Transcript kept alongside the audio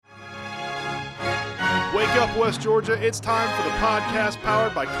Wake up, West Georgia. It's time for the podcast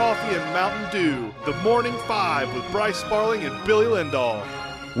powered by Coffee and Mountain Dew. The Morning Five with Bryce Sparling and Billy Lindahl.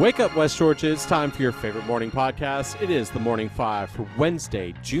 Wake up, West Georgia. It's time for your favorite morning podcast. It is the Morning Five for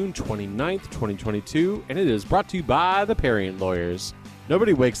Wednesday, June 29th, 2022, and it is brought to you by the Parian Lawyers.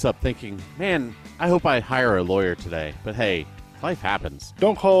 Nobody wakes up thinking, man, I hope I hire a lawyer today. But hey, life happens.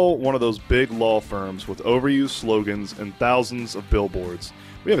 Don't call one of those big law firms with overused slogans and thousands of billboards.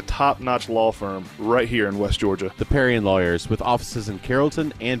 We have a top-notch law firm right here in West Georgia. The Parian Lawyers, with offices in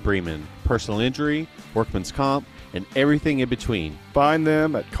Carrollton and Bremen, personal injury, workman's comp, and everything in between. Find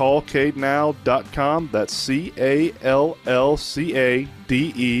them at callcadenow.com. That's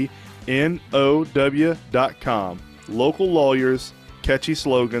CALLCADENOW.com. Local lawyers, catchy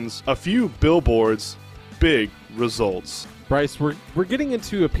slogans, a few billboards, big results. Bryce, we're getting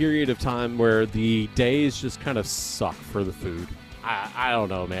into a period of time where the days just kind of suck for the food. I don't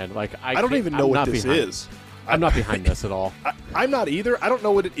know, man. Like I don't even know what this is. I'm not behind this at all. I'm not either. I don't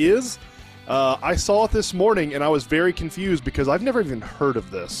know what it is. I saw it this morning, and I was very confused because I've never even heard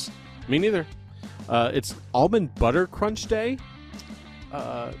of this. Me neither. It's Almond Butter Crunch Day.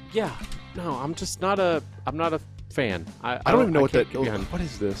 Yeah. No, I'm not a fan. I don't even know what that. What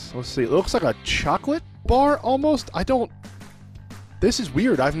is this? Let's see. It looks like a chocolate bar almost. This is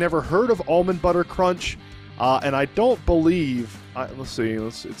weird. I've never heard of Almond Butter Crunch, and I don't believe. Let's see.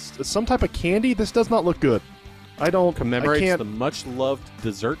 It's some type of candy. This does not look good. Commemorates the much-loved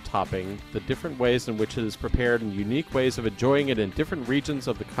dessert topping, the different ways in which it is prepared, and unique ways of enjoying it in different regions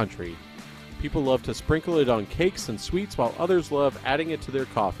of the country. People love to sprinkle it on cakes and sweets, while others love adding it to their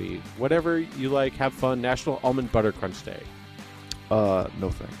coffee. Whatever you like, have fun. National Almond Butter Crunch Day. No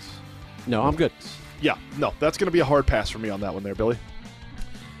thanks. No, I'm good. Yeah, no, that's going to be a hard pass for me on that one there, Billy.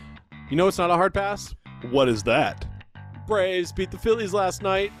 You know it's not a hard pass? What is that? Braves beat the Phillies last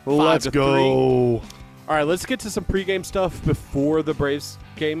night. Let's go. 5-3. All right, let's get to some pregame stuff before the Braves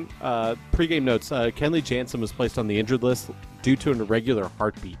game. Pregame notes. Kenley Jansen was placed on the injured list due to an irregular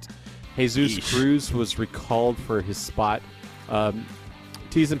heartbeat. Jesus Cruz was recalled for his spot.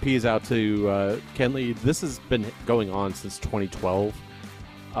 T's and P's out to Kenley. This has been going on since 2012.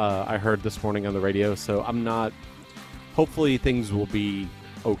 I heard this morning on the radio, so I'm not... Hopefully things will be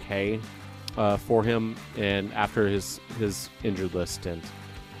okay for him and after his injured list stint.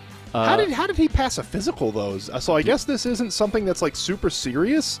 How did he pass a physical, though? So I guess this isn't something that's like super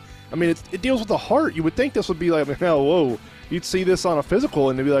serious. I mean, it deals with the heart. You would think this would be like, oh, whoa. You'd see this on a physical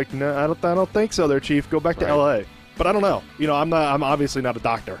and they'd be like, no, I don't think so, there, Chief. Go back to L.A. But I don't know. I'm obviously not a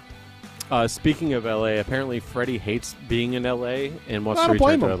doctor. Speaking of L.A., apparently Freddie hates being in L.A. and wants to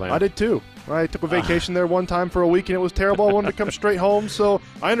return to Atlanta. I did too. I took a vacation there one time for a week and it was terrible. I wanted to come straight home, so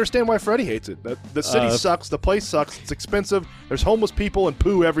I understand why Freddie hates it. The city sucks. The place sucks. It's expensive. There's homeless people and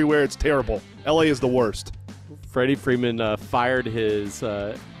poo everywhere. It's terrible. L.A. is the worst. Freddie Freeman fired his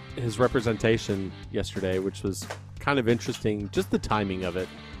representation yesterday, which was kind of interesting. Just the timing of it.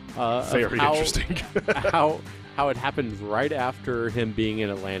 Very interesting. how it happened right after him being in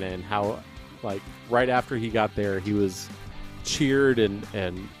Atlanta, and how, like, right after he got there, he was cheered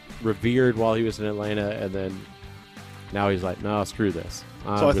and revered while he was in Atlanta, and then now he's like, no, screw this.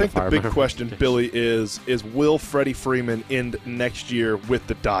 So I think the big question, Billy, is will Freddie Freeman end next year with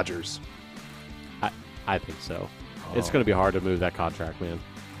the Dodgers? I think so. It's going to be hard to move that contract, man.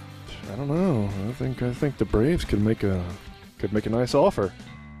 I don't know. I think the Braves could make a nice offer.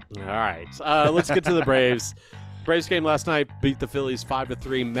 All right, let's get to the Braves. Braves game last night beat the Phillies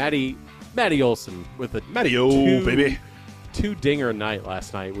 5-3. Matty Olson with a baby. 2-dinger night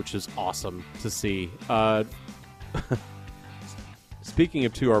last night, which is awesome to see. Speaking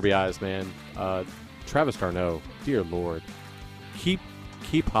of 2 RBIs, man, Travis d'Arnaud, dear Lord, keep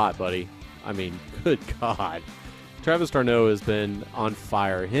hot, buddy. I mean, good God. Travis d'Arnaud has been on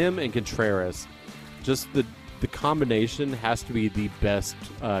fire. Him and Contreras, just the combination has to be the best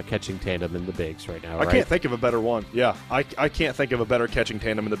catching tandem in the bigs right now. I can't think of a better one. Yeah, I can't think of a better catching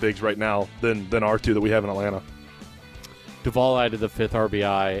tandem in the bigs right now than our 2 that we have in Atlanta. Duvall added the 5th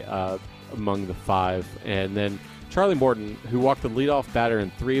RBI among the 5, and then Charlie Morton, who walked the leadoff batter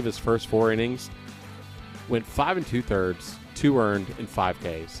in 3 of his first 4 innings, went 5 2/3, 2 earned, and 5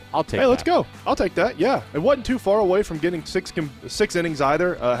 Ks. I'll take that. Hey, let's go. I'll take that. Yeah, it wasn't too far away from getting 6 innings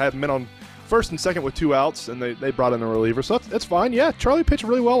either. Had been on first and second with 2 outs, and they brought in a reliever, so that's fine. Yeah, Charlie pitched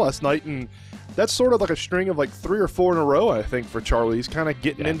really well last night, and that's sort of like a string of like 3 or 4 in a row, I think, for Charlie. He's kind of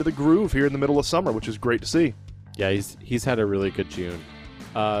getting into the groove here in the middle of summer, which is great to see. Yeah, he's had a really good June.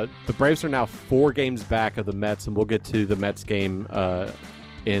 The Braves are now 4 games back of the Mets, and we'll get to the Mets game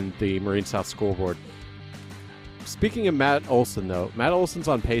in the Marine South Scoreboard. Speaking of Matt Olson, though, Matt Olson's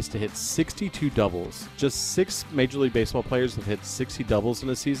on pace to hit 62 doubles. Just 6 Major League Baseball players have hit 60 doubles in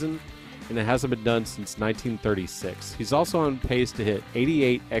a season, and it hasn't been done since 1936. He's also on pace to hit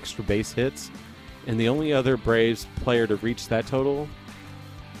 88 extra base hits, and the only other Braves player to reach that total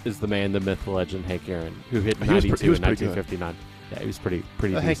is the man, the myth, the legend, Hank Aaron, who hit 92 in 1959. Yeah, he was pretty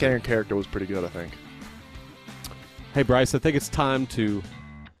The Hank Aaron character was pretty good, I think. Hey, Bryce, I think it's time to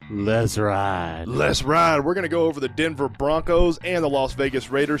let's ride. Let's ride. We're going to go over the Denver Broncos and the Las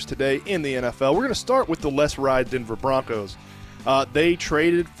Vegas Raiders today in the NFL. We're going to start with the let's ride Denver Broncos. They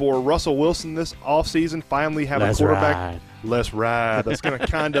traded for Russell Wilson this offseason, finally have a quarterback. Ride. Let's ride. That's going to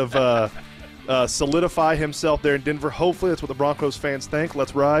kind of solidify himself there in Denver. Hopefully that's what the Broncos fans think.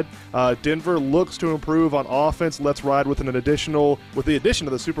 Let's ride. Denver looks to improve on offense. Let's ride with the addition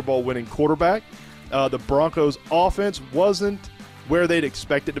of the Super Bowl winning quarterback. The Broncos offense wasn't where they'd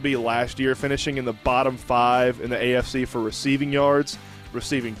expect it to be last year, finishing in the bottom 5 in the AFC for receiving yards,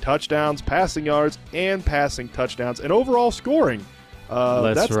 receiving touchdowns, passing yards, and passing touchdowns, and overall scoring.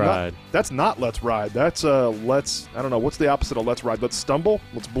 Let's ride. That's not let's ride. That's let's, I don't know, what's the opposite of let's ride? Let's stumble?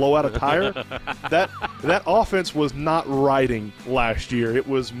 Let's blow out a tire? That offense was not riding last year. It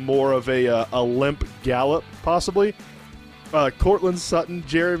was more of a limp gallop, possibly. Cortland Sutton,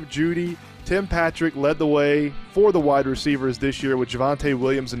 Jerry Jeudy, Tim Patrick led the way for the wide receivers this year with Javonte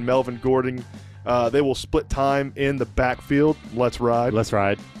Williams and Melvin Gordon. They will split time in the backfield. Let's ride. Let's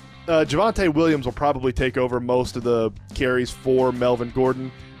ride. Javonte Williams will probably take over most of the carries for Melvin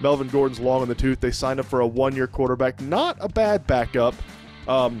Gordon. Melvin Gordon's long in the tooth. They signed up for a 1-year quarterback. Not a bad backup,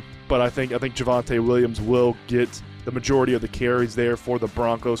 but I think Javonte Williams will get the majority of the carries there for the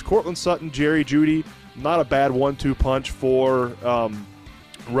Broncos. Cortland Sutton, Jerry Jeudy, not a bad 1-2 punch for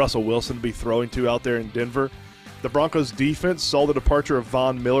Russell Wilson to be throwing to out there in Denver. The Broncos defense saw the departure of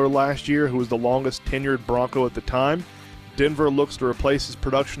Von Miller last year, who was the longest tenured Bronco at the time. Denver looks to replace his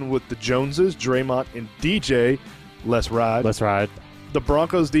production with the Joneses, Draymond, and DJ. Let's ride. Let's ride. The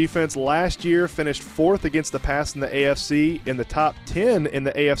Broncos defense last year finished 4th against the pass in the AFC, in the top 10 in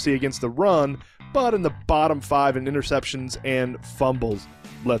the AFC against the run, but in the bottom 5 in interceptions and fumbles.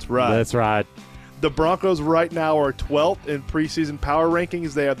 Let's ride. Let's ride. The Broncos right now are 12th in preseason power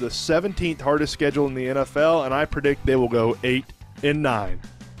rankings. They have the 17th hardest schedule in the NFL, and I predict they will go 8-9.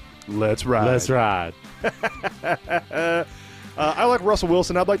 Let's ride. Let's ride. I like Russell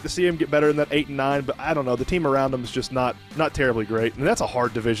Wilson. I'd like to see him get better than that 8-9, but I don't know. The team around him is just not terribly great, and that's a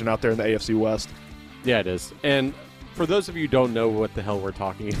hard division out there in the AFC West. Yeah, it is. And for those of you who don't know what the hell we're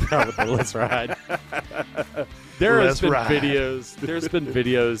talking about with the Let's Ride, there's been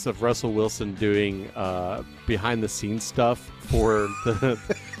videos of Russell Wilson doing behind-the-scenes stuff for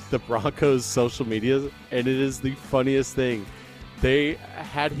the Broncos' social media, and it is the funniest thing. They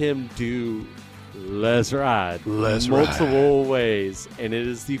had him do Let's Ride multiple ways, and it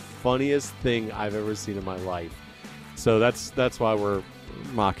is the funniest thing I've ever seen in my life. So that's why we're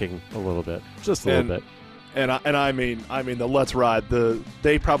mocking a little bit, just a little bit. And I mean the Let's Ride.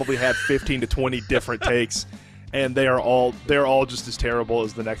 They probably had 15 to 20 different takes, and they're all just as terrible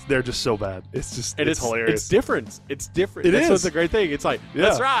as the next. They're just so bad. It's hilarious. It's different. It's different. It That's is. what's the great thing. It's like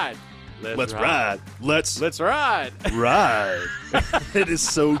Let's ride. Let's ride. Let's ride. Ride. It is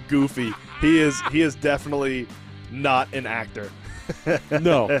so goofy. He is definitely not an actor.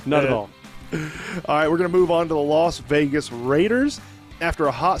 No, not at all. All right, we're going to move on to the Las Vegas Raiders. After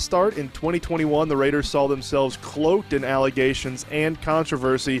a hot start in 2021, the Raiders saw themselves cloaked in allegations and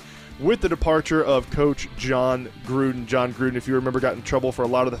controversy with the departure of coach John Gruden. John Gruden, if you remember, got in trouble for a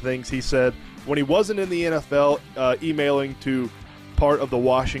lot of the things he said when he wasn't in the NFL, emailing to part of the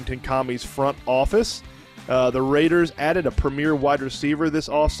Washington Commies front office. The Raiders added a premier wide receiver this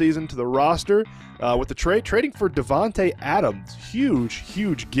offseason to the roster with the trading for Devontae Adams.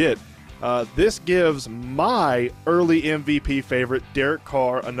 Huge get. This gives my early MVP favorite, Derek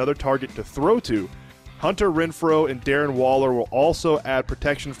Carr, another target to throw to. Hunter Renfrow and Darren Waller will also add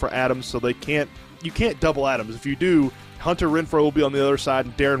protection for Adams, so you can't double Adams. If you do, Hunter Renfrow will be on the other side,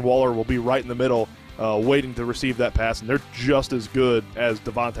 and Darren Waller will be right in the middle, waiting to receive that pass, and they're just as good as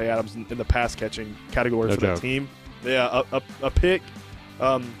Devontae Adams in the pass-catching category for that team. Yeah, a pick,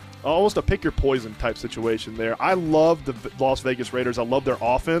 almost a pick-your-poison type situation there. I love the Las Vegas Raiders. I love their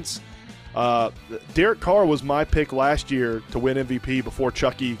offense. Derek Carr was my pick last year to win MVP before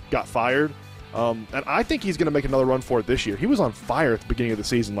Chucky got fired, and I think he's going to make another run for it this year. He was on fire at the beginning of the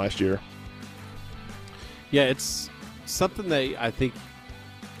season last year. Yeah, it's something that I think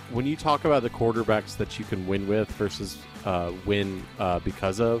when you talk about the quarterbacks that you can win with versus win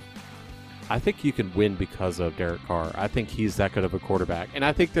because of, I think you can win because of Derek Carr. I think he's that good of a quarterback. And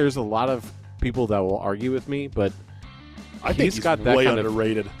I think there's a lot of people that will argue with me, but I think he's got that way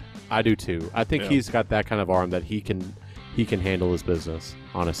underrated. I do too. I think he's got that kind of arm that he can handle his business,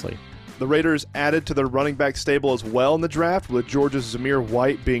 honestly. The Raiders added to their running back stable as well in the draft, with Georgia's Zamir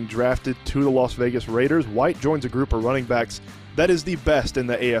White being drafted to the Las Vegas Raiders. White joins a group of running backs that is the best in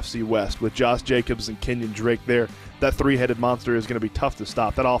the AFC West, with Josh Jacobs and Kenyon Drake there. That three-headed monster is going to be tough to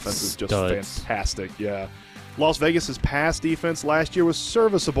stop. That offense is just fantastic. Yeah. Las Vegas's pass defense last year was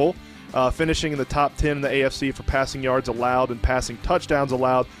serviceable, finishing in the top 10 in the AFC for passing yards allowed and passing touchdowns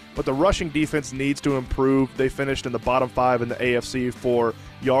allowed, but the rushing defense needs to improve. They finished in the bottom 5 in the AFC for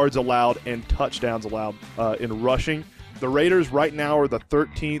yards allowed and touchdowns allowed in rushing. The Raiders right now are the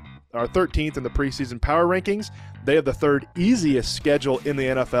 13th in the preseason power rankings. They have the third easiest schedule in the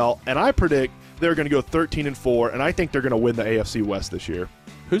NFL, and I predict they're going to go 13-4, and I think they're going to win the AFC West this year.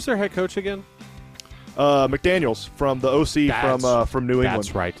 Who's their head coach again? McDaniels from the OC from New England.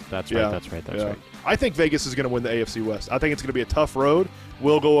 That's right. I think Vegas is going to win the AFC West. I think it's going to be a tough road.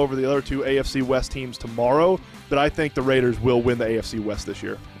 We'll go over the other two AFC West teams tomorrow, but I think the Raiders will win the AFC West this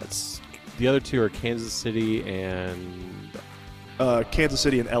year. The other two are Kansas City and LA,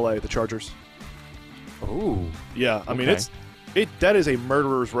 the Chargers. Oh, yeah. I mean, that is a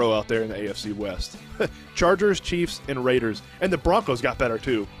murderer's row out there in the AFC West. Chargers, Chiefs, and Raiders, and the Broncos got better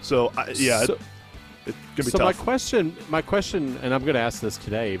too. So it's gonna be tough. My question, and I'm going to ask this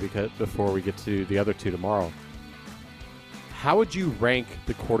today because before we get to the other two tomorrow. How would you rank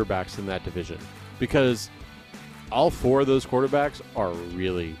the quarterbacks in that division? Because all 4 of those quarterbacks are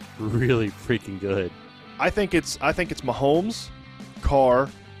really, really freaking good. I think it's Mahomes, Carr,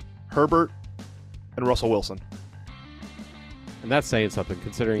 Herbert, and Russell Wilson. And that's saying something,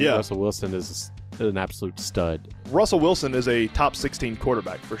 considering Russell Wilson is an absolute stud. Russell Wilson is a top 16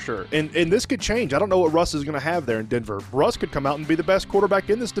 quarterback for sure. And this could change. I don't know what Russ is going to have there in Denver. Russ could come out and be the best quarterback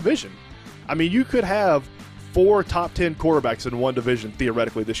in this division. I mean, you could have 4 top 10 quarterbacks in one division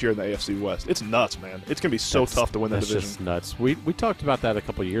theoretically this year in the AFC West. It's nuts, man. It's going to be so tough to win that division. That's just nuts. We talked about that a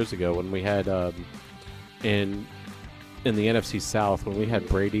couple of years ago when we had in the NFC South when we had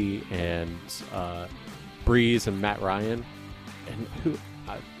Brady and Breeze and Matt Ryan, and who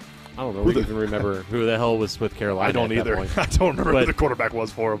I don't know. Even remember who the hell was with Carolina. I don't either. I don't remember who the quarterback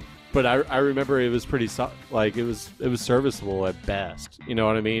was for him. But I remember it was pretty it was serviceable at best. You know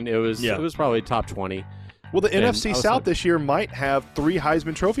what I mean? It was probably top 20. Well, the NFC South this year might have 3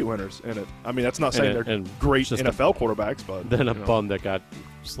 Heisman Trophy winners in it. I mean, that's not saying they're great NFL quarterbacks, but then a bum that got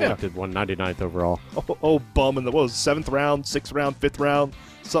selected 199th overall. Oh, bum in the 7th round, 6th round, 5th round,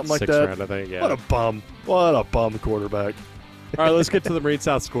 something like that. 6th round, I think. Yeah. What a bum quarterback. All right, let's get to the Marine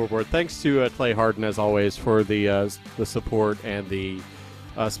South Scoreboard. Thanks to Clay Harden, as always, for the support and the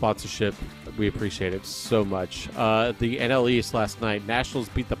sponsorship. We appreciate it so much. The NL East last night, Nationals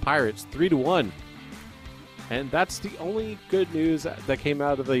beat the Pirates 3-1. And that's the only good news that came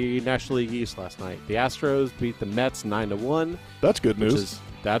out of the National League East last night. The Astros beat the Mets 9-1. That's good news.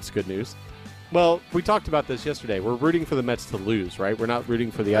 That's good news. Well, we talked about this yesterday. We're rooting for the Mets to lose, right? We're not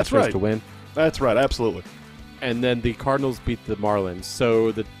rooting for the Astros to win. That's right, absolutely. And then the Cardinals beat the Marlins.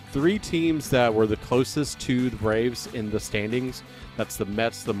 So the 3 teams that were the closest to the Braves in the standings, that's the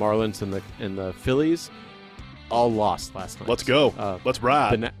Mets, the Marlins, and the Phillies, all lost last night. Let's go. Let's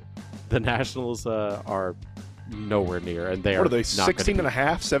ride. The Nationals are nowhere near, and they are. What are they? 16 and a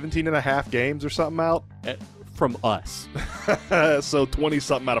half, 17 and a half games or something out from us. So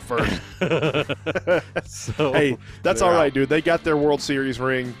 20-something out of first. So hey, that's all right, dude. They got their World Series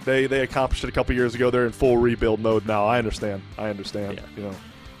ring. They accomplished it a couple years ago. They're in full rebuild mode now. I understand. Yeah. You know,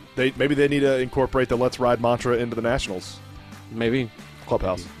 maybe they need to incorporate the "Let's Ride" mantra into the Nationals. Maybe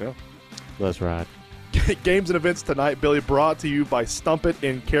clubhouse. Yeah. Let's ride. Games and events tonight, Billy, brought to you by Stump It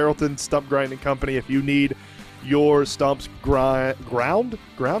in Carrollton, Stump Grinding Company. If you need your stumps ground,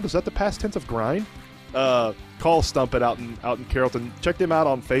 is that the past tense of grind? Call Stump It out in Carrollton. Check them out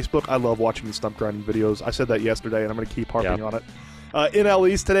on Facebook. I love watching the stump grinding videos. I said that yesterday, and I'm going to keep harping on it. NL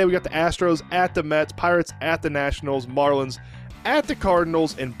East today, we got the Astros at the Mets, Pirates at the Nationals, Marlins at the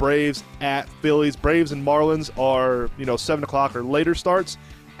Cardinals, and Braves at Phillies. Braves and Marlins are 7 o'clock or later starts.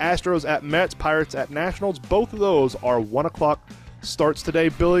 Astros at Mets, Pirates at Nationals. Both of those are 1 o'clock starts today.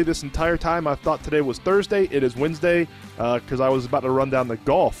 Billy, this entire time I thought today was Thursday. It is Wednesday because I was about to run down the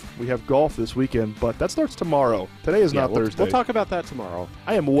golf. We have golf this weekend, but that starts tomor's Today is not Thursday. We'll talk about that tomorrow.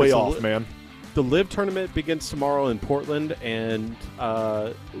 I am way off, man. The Live tournament begins tomorrow in Portland, and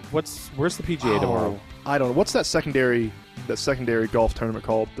where's the PGA tomorrow? I don't know. What's that secondary golf tournament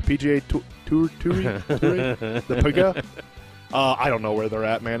called? The PGA Tour? The PGA? I don't know where they're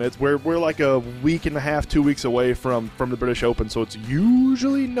at, man. We're like a week and a half, 2 weeks away from the British Open, so it's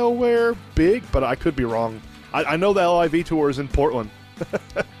usually nowhere big, but I could be wrong. I know the LIV Tour is in Portland.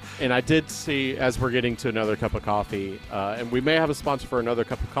 And I did see, as we're getting to another cup of coffee, and we may have a sponsor for another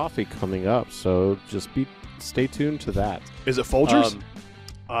cup of coffee coming up, so just stay tuned to that. Is it Folgers?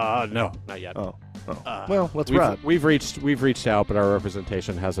 No, not yet. Oh. Well, let's ride. We've reached out, but our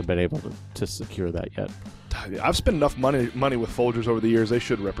representation hasn't been able to secure that yet. I've spent enough money with Folgers over the years. They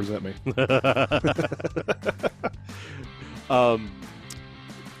should represent me.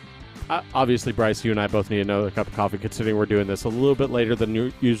 Obviously, Bryce, you and I both need another cup of coffee, considering we're doing this a little bit later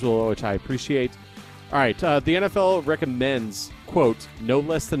than usual, which I appreciate. All right, the NFL recommends, quote, no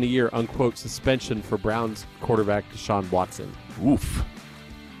less than a year, unquote, suspension for Browns quarterback Deshaun Watson. Oof.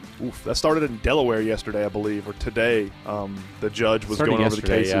 That started in Delaware yesterday, I believe, or today. The judge was going over the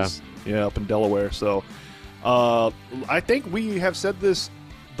cases. Yeah, up in Delaware. So I think we have said this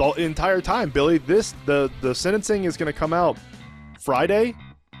the entire time, Billy. The sentencing is going to come out Friday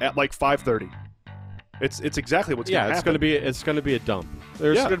at like 5:30. It's exactly what's going to happen. It's going to be a dump.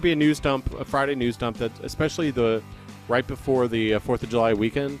 There's going to be a news dump, a Friday news dump, that especially right before the 4th of July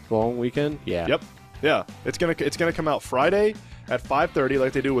weekend, long weekend. Yeah. Yep. Yeah. It's gonna come out Friday at 5:30,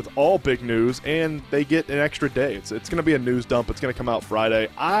 like they do with all big news, and they get an extra day. It's going to be a news dump. It's going to come out Friday.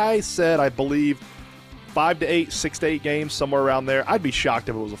 I said, I believe, 5 to 8, 6 to 8 games, somewhere around there. I'd be shocked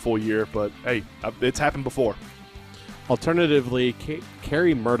if it was a full year, but hey, it's happened before. Alternatively,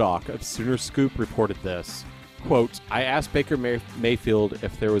 Carrie Murdoch of Sooner Scoop reported this. Quote, I asked Baker Mayfield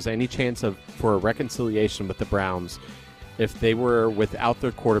if there was any chance for a reconciliation with the Browns if they were without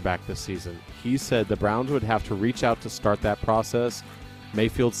their quarterback this season. He said the Browns would have to reach out to start that process.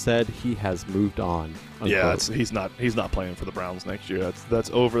 Mayfield said he has moved on. Unquote. Yeah, he's not playing for the Browns next year. That's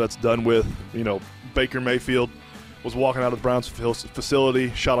over. That's done with. You know, Baker Mayfield was walking out of the Browns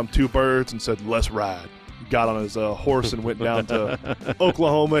facility, shot him 2 birds, and said, "Let's ride." Got on his horse and went down to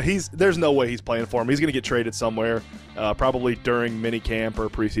Oklahoma. There's no way he's playing for him. He's going to get traded somewhere, probably during mini camp or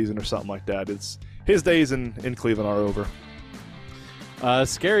preseason or something like that. It's his days in Cleveland are over.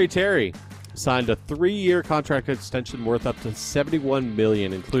 Scary Terry signed a 3-year contract extension worth up to $71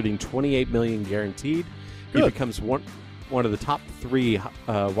 million, including $28 million guaranteed. Good. He becomes one of the top 3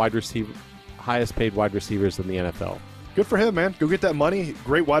 highest paid wide receivers in the NFL. Good for him, man. Go get that money.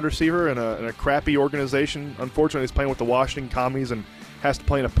 Great wide receiver in a crappy organization. Unfortunately, he's playing with the Washington Commies and has to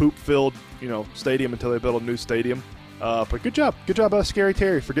play in a poop-filled, stadium until they build a new stadium. But good job, Scary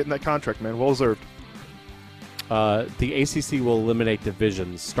Terry, for getting that contract, man. Well deserved. The ACC will eliminate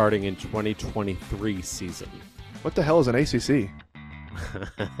divisions starting in 2023 season. What the hell is an ACC?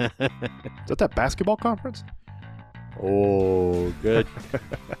 Is that basketball conference? Oh, good.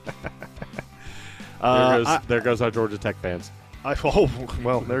 There goes our Georgia Tech fans.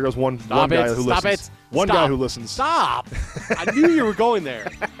 Well, there goes one guy who listens. One guy who listens. Stop! I knew you were going there.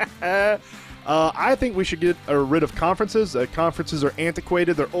 I think we should get rid of conferences. Conferences are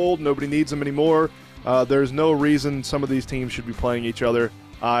antiquated. They're old. Nobody needs them anymore. There's no reason some of these teams should be playing each other.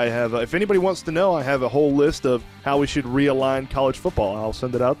 I have, if anybody wants to know, I have a whole list of how we should realign college football. I'll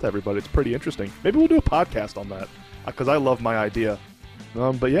send it out to everybody. It's pretty interesting. Maybe we'll do a podcast on that because I love my idea.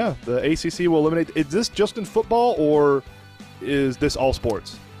 But yeah, the ACC will eliminate. Is this just in football or is this all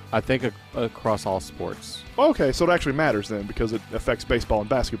sports? I think across all sports. Okay, so it actually matters then because it affects baseball and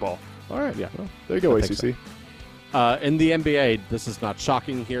basketball. All right, yeah. Well, there you go, ACC. So. In the NBA, this is not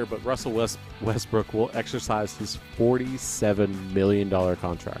shocking here, but Russell Westbrook will exercise his $47 million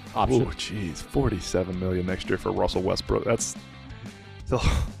contract option. Oh, jeez, $47 million next year for Russell Westbrook. That's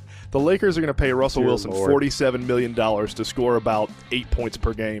the Lakers are going to pay Russell Wilson $47 million to score about 8 points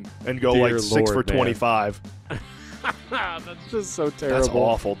per game and go 6 for 25. That's just so terrible. That's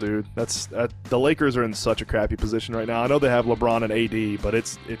awful, dude. The Lakers are in such a crappy position right now. I know they have LeBron and AD, but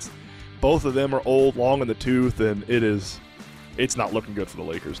it's both of them are old, long in the tooth, and it's not looking good for the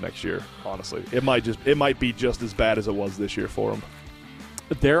Lakers next year. Honestly, it might be just as bad as it was this year for them.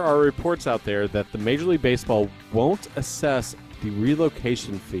 There are reports out there that the Major League Baseball won't assess the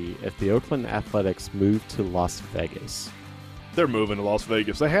relocation fee if the Oakland Athletics move to Las Vegas. They're moving to Las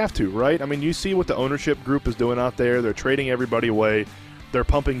Vegas. They have to, right? I mean, you see what the ownership group is doing out there. They're trading everybody away. They're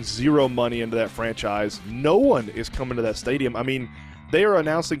pumping zero money into that franchise. No one is coming to that stadium. I mean, they are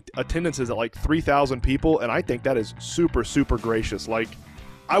announcing attendances at like 3,000 people, and I think that is super, super gracious. Like,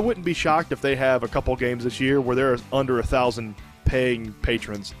 I wouldn't be shocked if they have a couple games this year where there's under 1,000 paying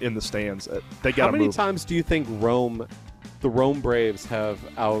patrons in the stands. They got to move. How many times do you think the Rome Braves have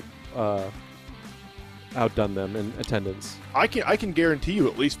outdone them in attendance. I can guarantee you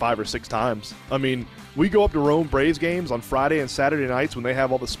at least 5 or 6 times. I mean, we go up to Rome Braves games on Friday and Saturday nights when they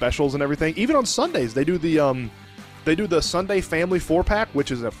have all the specials and everything. Even on Sundays, they do the Sunday Family 4-pack,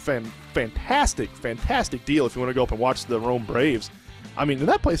 which is a fantastic deal if you want to go up and watch the Rome Braves. I mean, and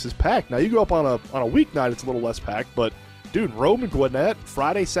that place is packed. Now, you go up on a weeknight, it's a little less packed, but, dude, Rome and Gwinnett,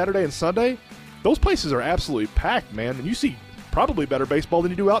 Friday, Saturday, and Sunday, those places are absolutely packed, man. And you see probably better baseball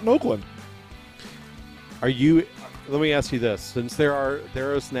than you do out in Oakland. Let me ask you this. Since there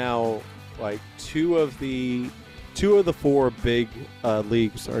is now, like, two of the 4 big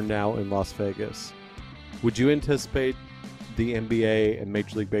leagues are now in Las Vegas, would you anticipate the NBA and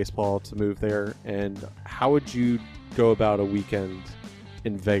Major League Baseball to move there? And how would you go about a weekend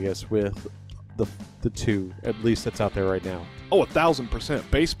in Vegas with the two, at least that's out there right now? Oh,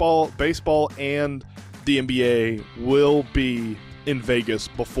 1,000%. Baseball and the NBA will be in Vegas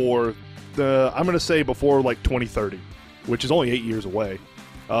before I'm going to say before like 2030, which is only 8 years away.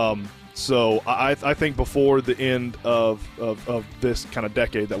 So I think before the end of this kind of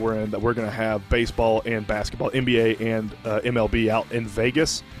decade that we're in, that we're going to have baseball and basketball, NBA and MLB out in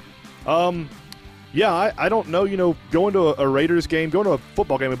Vegas. Yeah, I don't know. You know, going to a Raiders game, going to a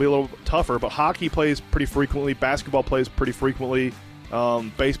football game would be a little tougher, but hockey plays pretty frequently, basketball plays pretty frequently,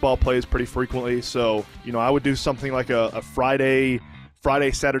 baseball plays pretty frequently. So, you know, I would do something like a Friday,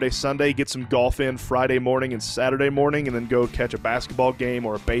 Saturday, Sunday, get some golf in Friday morning and Saturday morning, and then go catch a basketball game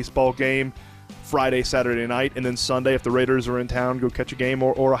or a baseball game Friday, Saturday night, and then Sunday, if the Raiders are in town, go catch a game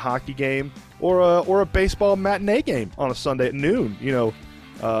or a hockey game or a baseball matinee game on a Sunday at noon. You know,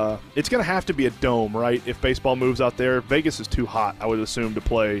 it's going to have to be a dome, right? If baseball moves out there, Vegas is too hot, I would assume, to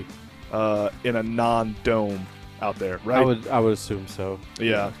play in a non-dome out there, right? I would assume so.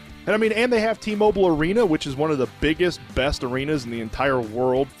 Yeah. And I mean, and they have T-Mobile Arena, which is one of the best arenas in the entire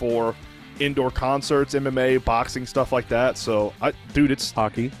world for indoor concerts, MMA, boxing, stuff like that. So, dude, it's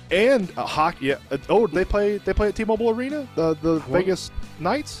hockey and hockey. Yeah. Oh, they play at T-Mobile Arena, the Vegas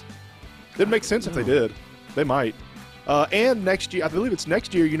Knights. It'd make sense if they did. They might. And next year, I believe it's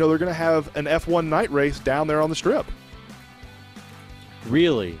next year. You know, they're going to have an F1 night race down there on the Strip.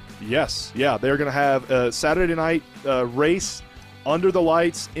 Really? Yes. Yeah, they're going to have a Saturday night race under the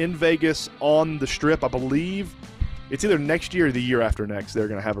lights in Vegas on the Strip. I believe it's either next year or the year after next. They're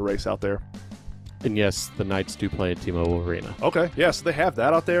going to have a race out there. And yes, the Knights do play at T-Mobile Arena. Okay. Yeah, so they have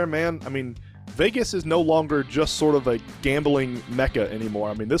that out there, man. I mean, Vegas is no longer just sort of a gambling mecca anymore.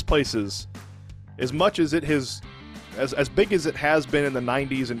 I mean, this place is, as much as it has, as big as it has been in the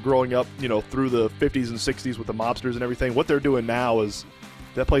 90s and growing up, you know, through the 50s and 60s with the mobsters and everything, what they're doing now is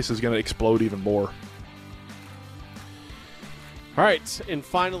that place is going to explode even more. All right, and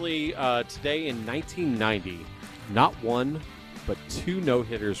finally, today in 1990, not one, but 2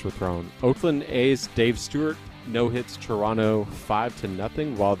 no-hitters were thrown. Oakland A's Dave Stewart no-hits Toronto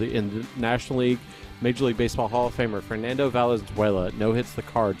 5-0, while in the National League, Major League Baseball Hall of Famer Fernando Valenzuela no-hits the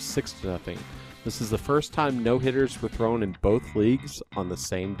Cards 6-0. This is the first time no-hitters were thrown in both leagues on the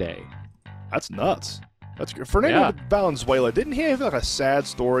same day. That's nuts. That's good. Fernando Valenzuela, didn't he have like a sad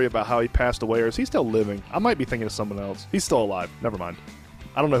story about how he passed away, or is he still living? I might be thinking of someone else. He's still alive. Never mind.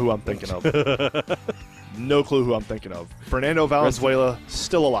 I don't know who I'm thinking of. No clue who I'm thinking of. Fernando Valenzuela,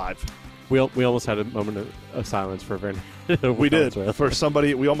 still alive. We almost had a moment of silence for Fernando. We did. For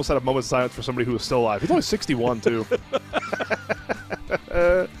somebody, we almost had a moment of silence for somebody who was still alive. He's only 61, too.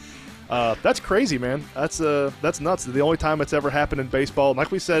 That's crazy, man. That's nuts. The only time it's ever happened in baseball. And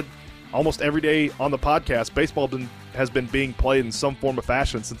like we said, almost every day on the podcast, baseball has been being played in some form of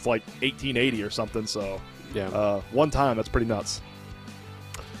fashion since like 1880 or something. So, yeah, one time, that's pretty nuts.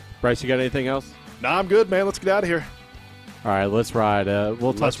 Bryce, you got anything else? Nah, I'm good, man. Let's get out of here. All right, let's ride.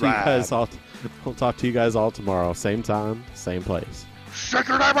 We'll talk to you guys all tomorrow. Same time, same place. Shake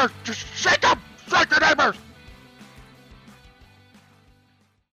your neighbors! Just shake them! Shake your neighbors!